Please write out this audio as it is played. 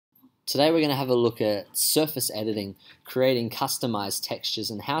Today we're going to have a look at surface editing, creating customized textures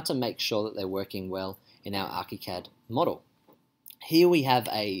and how to make sure that they're working well in our ArchiCAD model. Here we have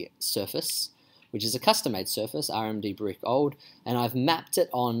a surface, which is a custom-made surface, RMD brick old, and I've mapped it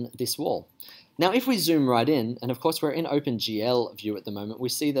on this wall. Now if we zoom right in, and of course we're in OpenGL view at the moment, we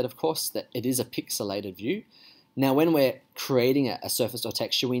see that of course that it is a pixelated view. Now when we're creating a surface or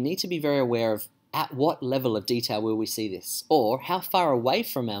texture, we need to be very aware of at what level of detail will we see this, or how far away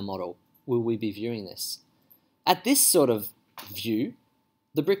from our model will we be viewing this. At this sort of view,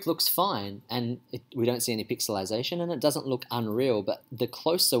 the brick looks fine and we don't see any pixelization and it doesn't look unreal, but the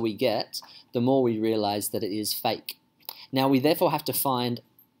closer we get, the more we realize that it is fake. Now we therefore have to find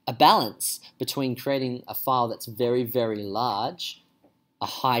a balance between creating a file that's very, very large, a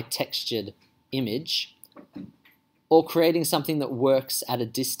high textured image, or creating something that works at a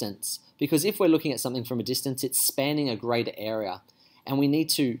distance. Because if we're looking at something from a distance, it's spanning a greater area. And we need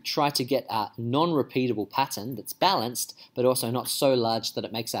to try to get a non-repeatable pattern that's balanced, but also not so large that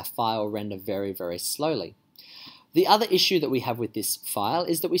it makes our file render very, very slowly. The other issue that we have with this file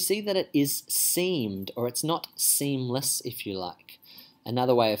is that we see that it is seamed, or it's not seamless, if you like.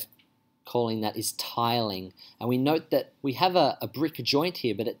 Another way of calling that is tiling. And we note that we have a brick joint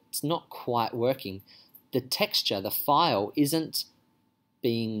here, but it's not quite working. The texture, the file, isn't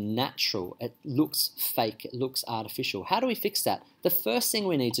being natural. It looks fake, it looks artificial. How do we fix that? The first thing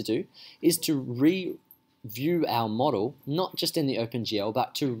we need to do is to review our model, not just in the OpenGL,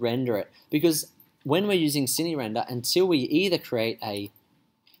 but to render it. Because when we're using Cine-Render, until we either create a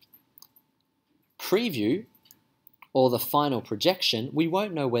preview or the final projection, we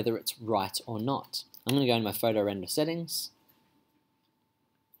won't know whether it's right or not. I'm going to go in my photo render settings,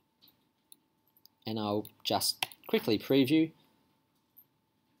 and I'll just quickly preview.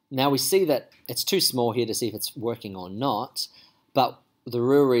 Now we see that it's too small here to see if it's working or not, but the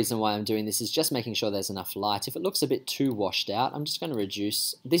real reason why I'm doing this is just making sure there's enough light. If it looks a bit too washed out, I'm just going to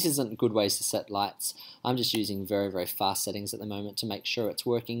reduce. This isn't good ways to set lights. I'm just using very, very fast settings at the moment to make sure it's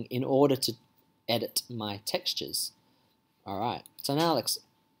working in order to edit my textures. Alright, so now let's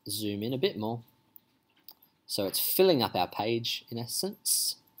zoom in a bit more. So it's filling up our page in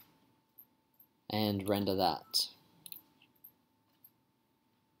essence, and render that.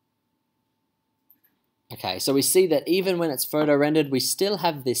 Okay, so we see that even when it's photo rendered, we still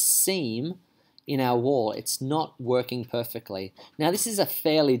have this seam in our wall. It's not working perfectly. Now this is a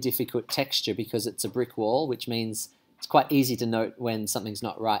fairly difficult texture because it's a brick wall, which means it's quite easy to note when something's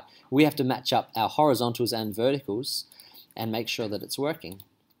not right. We have to match up our horizontals and verticals and make sure that it's working.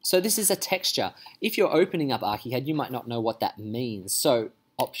 So this is a texture. If you're opening up ArchiCAD, you might not know what that means. So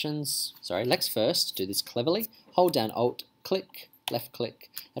let's first do this cleverly. Hold down Alt, click, left click.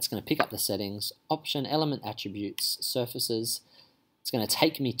 That's going to pick up the settings, option, element attributes, surfaces. It's going to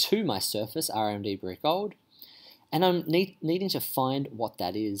take me to my surface, RMD brick old, and I'm needing to find what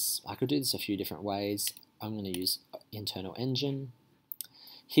that is. I could do this a few different ways. I'm going to use internal engine.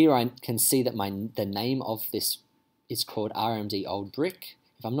 Here I can see that the name of this is called RMD old brick.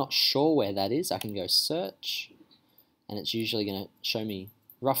 If I'm not sure where that is, I can go search, and it's usually going to show me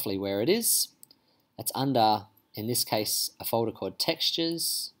roughly where it is. It's under, in this case, a folder called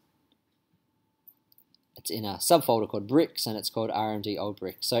textures. It's in a subfolder called bricks, and it's called RMD old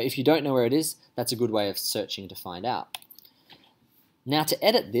brick. So if you don't know where it is, that's a good way of searching to find out. Now to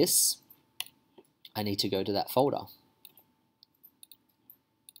edit this, I need to go to that folder.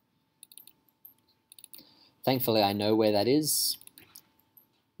 Thankfully I know where that is.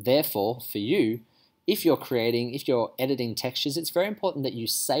 Therefore, for you, if you're editing textures, it's very important that you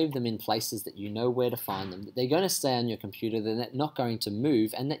save them in places that you know where to find them, that they're going to stay on your computer, they're not going to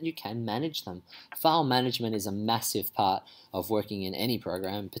move, and that you can manage them. File management is a massive part of working in any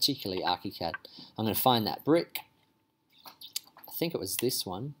program, particularly ArchiCAD. I'm going to find that brick. I think it was this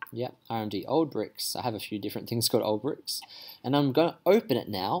one. Yep, RMD old bricks. I have a few different things called old bricks. And I'm going to open it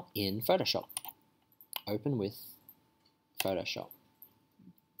now in Photoshop. Open with Photoshop.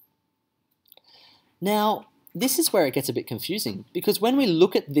 Now, this is where it gets a bit confusing, because when we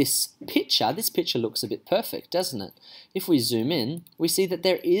look at this picture looks a bit perfect, doesn't it? If we zoom in, we see that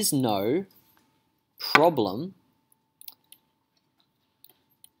there is no problem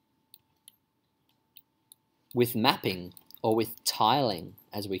with mapping, or with tiling,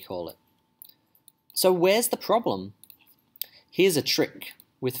 as we call it. So where's the problem? Here's a trick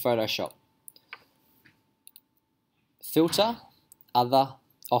with Photoshop. Filter, other,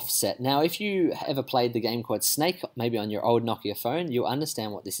 offset. Now if you ever played the game called Snake, maybe on your old Nokia phone, you'll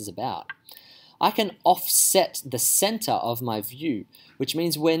understand what this is about. I can offset the center of my view, which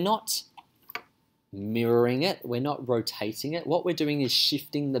means we're not mirroring it, we're not rotating it. What we're doing is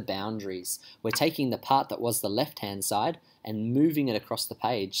shifting the boundaries. We're taking the part that was the left-hand side and moving it across the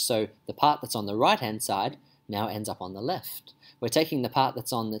page. So the part that's on the right-hand side now ends up on the left. We're taking the part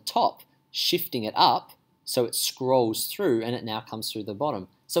that's on the top, shifting it up so it scrolls through and it now comes through the bottom.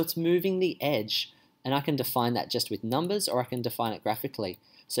 So it's moving the edge, and I can define that just with numbers, or I can define it graphically.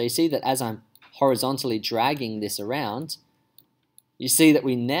 So you see that as I'm horizontally dragging this around, you see that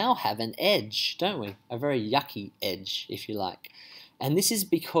we now have an edge, don't we? A very yucky edge, if you like. And this is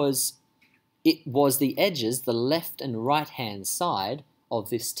because it was the edges, the left and right hand side of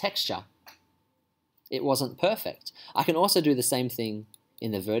this texture. It wasn't perfect. I can also do the same thing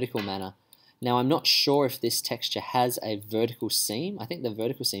in the vertical manner. Now I'm not sure if this texture has a vertical seam. I think the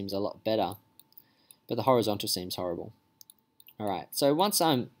vertical seam's a lot better, but the horizontal seam's horrible. Alright, so once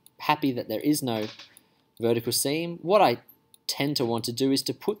I'm happy that there is no vertical seam, what I tend to want to do is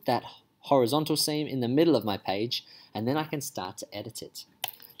to put that horizontal seam in the middle of my page, and then I can start to edit it.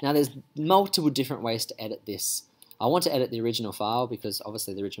 Now there's multiple different ways to edit this. I want to edit the original file because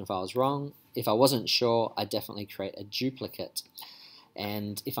obviously the original file is wrong. If I wasn't sure, I'd definitely create a duplicate.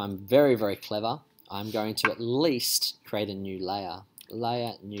 And if I'm very, very clever, I'm going to at least create a new layer.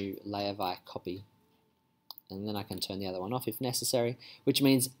 Layer, new layer via copy. And then I can turn the other one off if necessary, which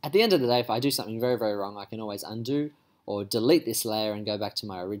means at the end of the day, if I do something very, very wrong, I can always undo or delete this layer and go back to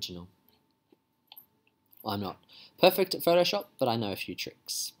my original. I'm not perfect at Photoshop, but I know a few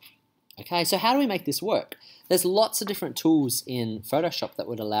tricks. Okay, so how do we make this work? There's lots of different tools in Photoshop that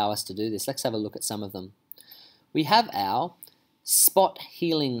would allow us to do this. Let's have a look at some of them. We have our spot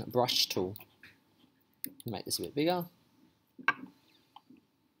healing brush tool. Make this a bit bigger.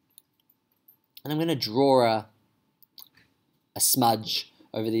 And I'm going to draw a smudge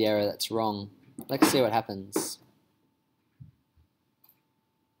over the area that's wrong. Let's see what happens.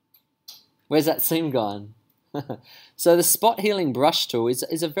 Where's that seam gone? So the spot healing brush tool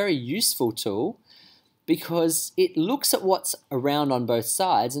is a very useful tool because it looks at what's around on both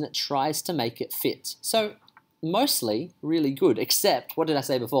sides and it tries to make it fit. So mostly really good, except, what did I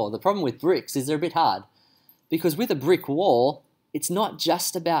say before? The problem with bricks is they're a bit hard because with a brick wall, it's not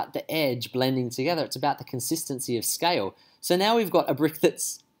just about the edge blending together, it's about the consistency of scale. So now we've got a brick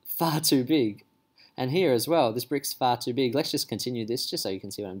that's far too big. And here as well, this brick's far too big. Let's just continue this just so you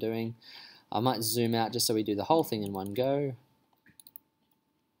can see what I'm doing. I might zoom out just so we do the whole thing in one go.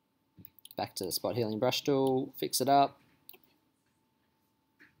 Back to the spot healing brush tool, fix it up.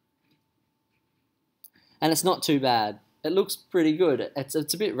 And it's not too bad. It looks pretty good.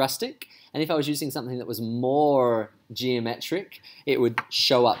 It's a bit rustic, and if I was using something that was more geometric, it would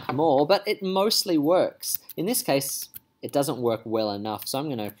show up more, but it mostly works. In this case, it doesn't work well enough, so I'm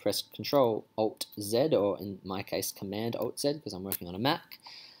going to press Control-Alt-Z, or in my case, Command-Alt-Z, because I'm working on a Mac,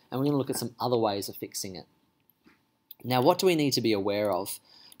 and we're going to look at some other ways of fixing it. Now, what do we need to be aware of?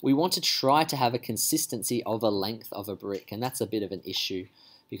 We want to try to have a consistency of a length of a brick, and that's a bit of an issue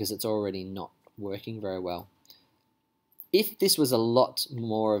because it's already not working very well. If this was a lot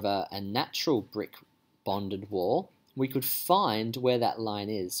more of a natural brick bonded wall, we could find where that line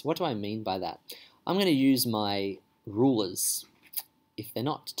is. What do I mean by that? I'm going to use my rulers. If they're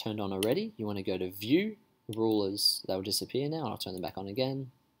not turned on already, you want to go to View, Rulers. They'll disappear now, and I'll turn them back on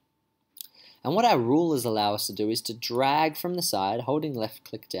again. And what our rulers allow us to do is to drag from the side, holding left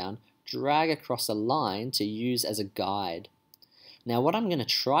click down, drag across a line to use as a guide. Now what I'm going to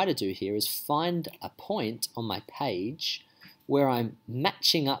try to do here is find a point on my page where I'm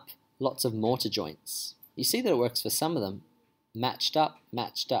matching up lots of mortar joints. You see that it works for some of them. Matched up,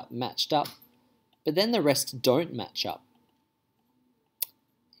 matched up, matched up, but then the rest don't match up.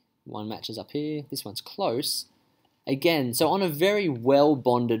 One matches up here, this one's close. Again, so on a very well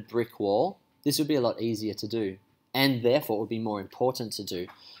bonded brick wall, this would be a lot easier to do, and therefore it would be more important to do.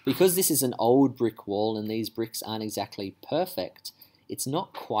 Because this is an old brick wall and these bricks aren't exactly perfect, it's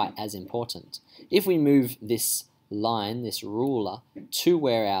not quite as important. If we move this line, this ruler, to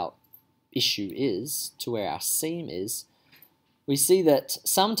where our issue is, to where our seam is, we see that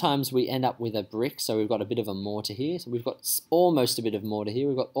sometimes we end up with a brick, so we've got a bit of a mortar here, so we've got almost a bit of mortar here,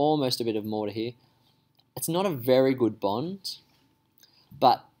 we've got almost a bit of mortar here. It's not a very good bond,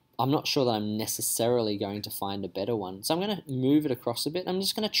 but I'm not sure that I'm necessarily going to find a better one. So I'm going to move it across a bit. I'm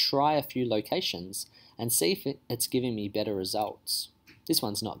just going to try a few locations and see if it's giving me better results. This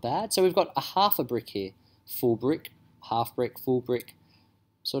one's not bad. So we've got a half a brick here. Full brick, full brick,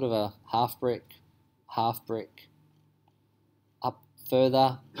 sort of a half brick, up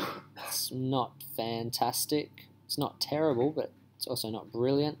further. It's not fantastic. It's not terrible, but it's also not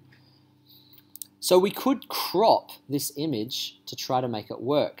brilliant. So we could crop this image to try to make it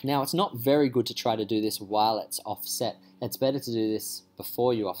work. Now it's not very good to try to do this while it's offset. It's better to do this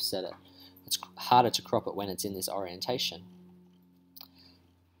before you offset it. It's harder to crop it when it's in this orientation.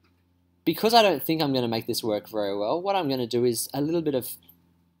 Because I don't think I'm going to make this work very well, what I'm going to do is a little bit of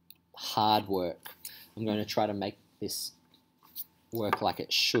hard work. I'm going to try to make this work like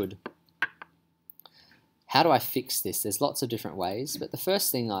it should. How do I fix this? There's lots of different ways, but the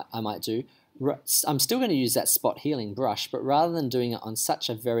first thing I might do, I'm still going to use that spot healing brush, but rather than doing it on such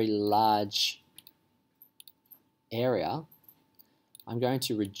a very large area, I'm going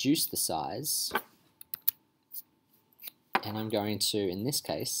to reduce the size, and I'm going to, in this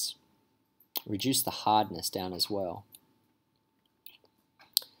case, reduce the hardness down as well.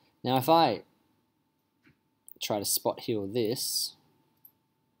 Now if I try to spot heal this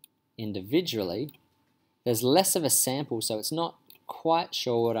individually, there's less of a sample, so it's not quite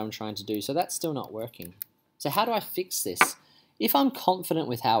sure what I'm trying to do, so that's still not working. So how do I fix this? If I'm confident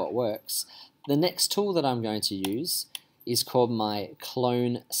with how it works, the next tool that I'm going to use is called my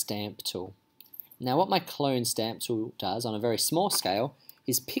clone stamp tool. Now what my clone stamp tool does on a very small scale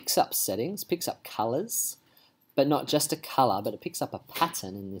is picks up settings, picks up colors, but not just a color, but it picks up a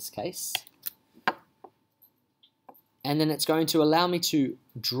pattern in this case. And then it's going to allow me to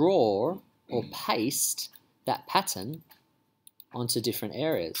draw or paste that pattern onto different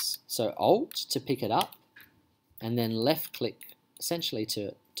areas. So Alt to pick it up, and then left click essentially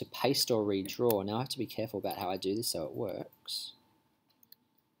to paste or redraw. Now I have to be careful about how I do this so it works.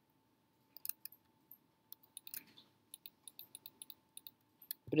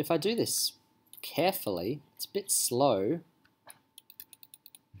 But if I do this carefully, it's a bit slow.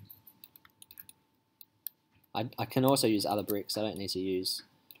 I can also use other bricks. I don't need to use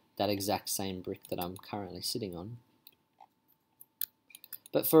that exact same brick that I'm currently sitting on.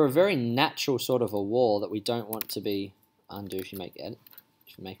 But for a very natural sort of a wall that we don't want to be undo if you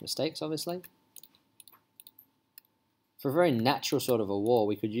make mistakes, obviously. For a very natural sort of a wall,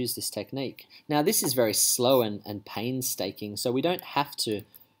 we could use this technique. Now this is very slow and painstaking, so we don't have to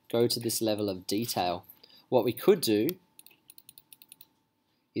go to this level of detail. What we could do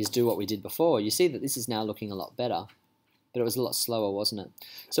is do what we did before. You see that this is now looking a lot better, but it was a lot slower, wasn't it?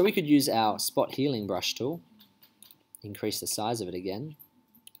 So we could use our spot healing brush tool, increase the size of it again,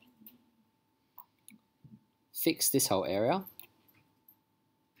 fix this whole area,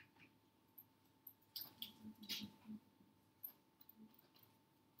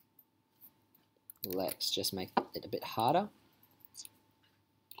 let's just make it a bit harder.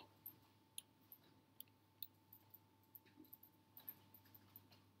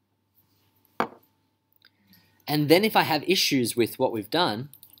 And then if I have issues with what we've done,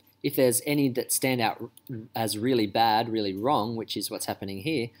 if there's any that stand out as really bad, really wrong, which is what's happening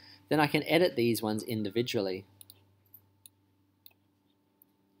here, then I can edit these ones individually.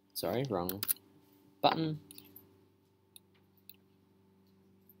 Sorry, wrong button.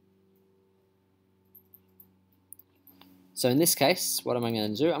 So in this case, what am I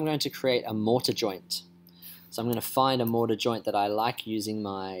going to do? I'm going to create a mortar joint. So I'm going to find a mortar joint that I like using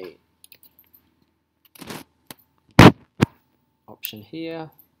my option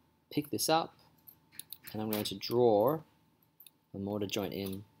here, pick this up, and I'm going to draw a mortar joint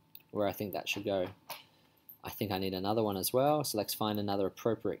in where I think that should go. I think I need another one as well, so let's find another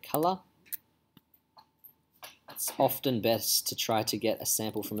appropriate color. It's often best to try to get a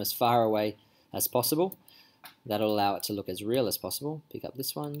sample from as far away as possible. That'll allow it to look as real as possible. Pick up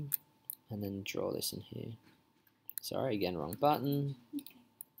this one, and then draw this in here. Sorry, again, wrong button.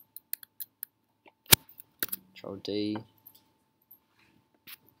 Control D.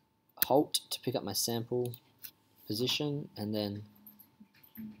 Alt to pick up my sample position, and then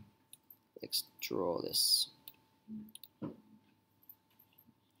let's draw this.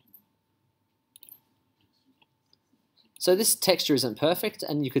 So this texture isn't perfect,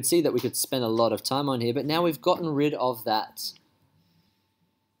 and you could see that we could spend a lot of time on here, but now we've gotten rid of that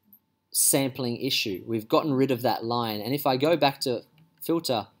sampling issue. We've gotten rid of that line, and if I go back to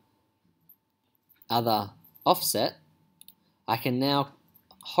filter, other offset, I can now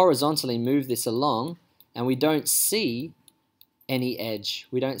horizontally move this along, and we don't see any edge.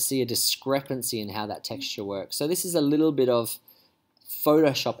 We don't see a discrepancy in how that texture works. So this is a little bit of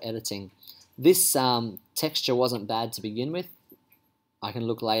Photoshop editing. This texture wasn't bad to begin with. I can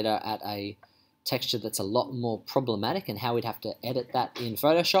look later at a texture that's a lot more problematic and how we'd have to edit that in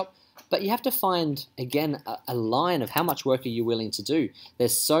Photoshop. But you have to find, again, a line of how much work are you willing to do.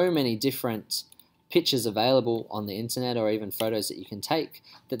 There's so many different pictures available on the internet or even photos that you can take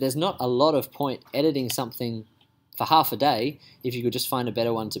that there's not a lot of point editing something for half a day if you could just find a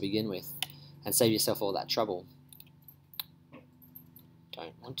better one to begin with. and save yourself all that trouble.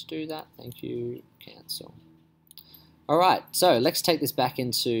 Don't want to do that, thank you, cancel. Alright, so let's take this back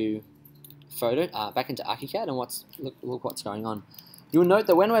into back into ArchiCAD and look what's going on. You'll note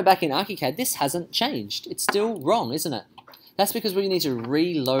that when we're back in ArchiCAD, this hasn't changed. It's still wrong, isn't it? That's because we need to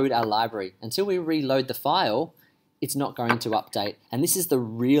reload our library. Until we reload the file, it's not going to update. And this is the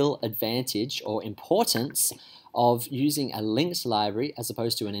real advantage or importance of using a linked library as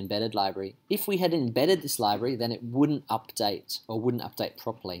opposed to an embedded library. If we had embedded this library, then it wouldn't update or wouldn't update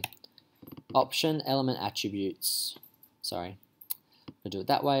properly. Option, element attributes. Sorry. I'm going to do it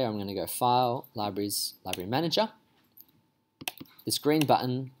that way. I'm going to go File, Libraries, Library Manager. This green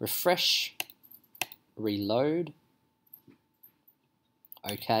button, refresh, reload.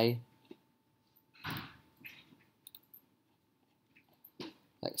 OK.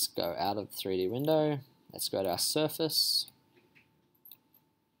 Let's go out of the 3D window. Let's go to our surface.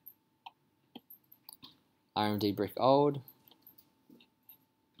 RMD brick old.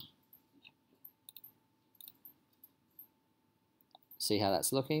 See how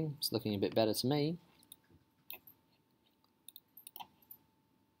that's looking? It's looking a bit better to me.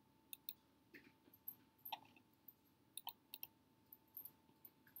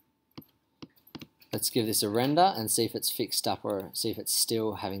 Let's give this a render and see if it's fixed up or see if it's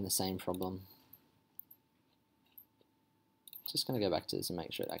still having the same problem. Just going to go back to this and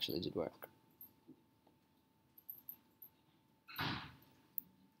make sure it actually did work.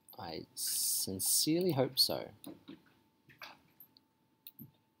 I sincerely hope so.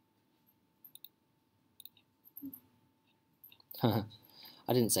 I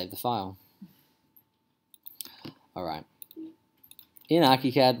didn't save the file. Alright. In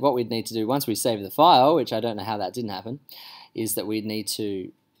ArchiCAD, what we'd need to do once we save the file, which I don't know how that didn't happen, is that we'd need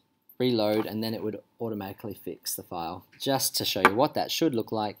to reload and then it would automatically fix the file. Just to show you what that should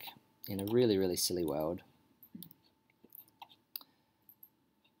look like in a really, really silly world.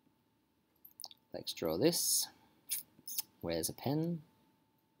 Let's draw this. Where's a pen?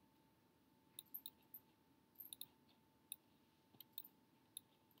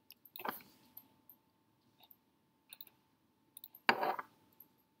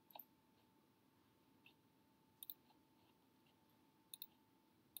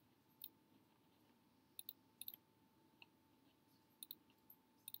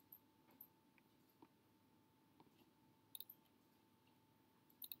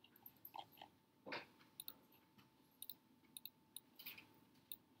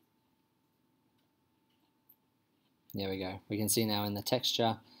 There we go. We can see now in the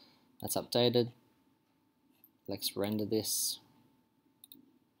texture that's updated. Let's render this.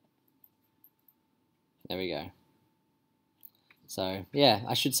 There we go. So yeah,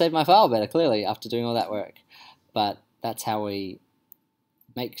 I should save my file better clearly after doing all that work. But that's how we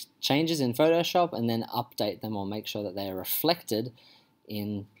make changes in Photoshop and then update them or make sure that they are reflected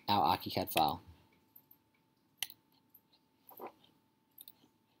in our ArchiCAD file.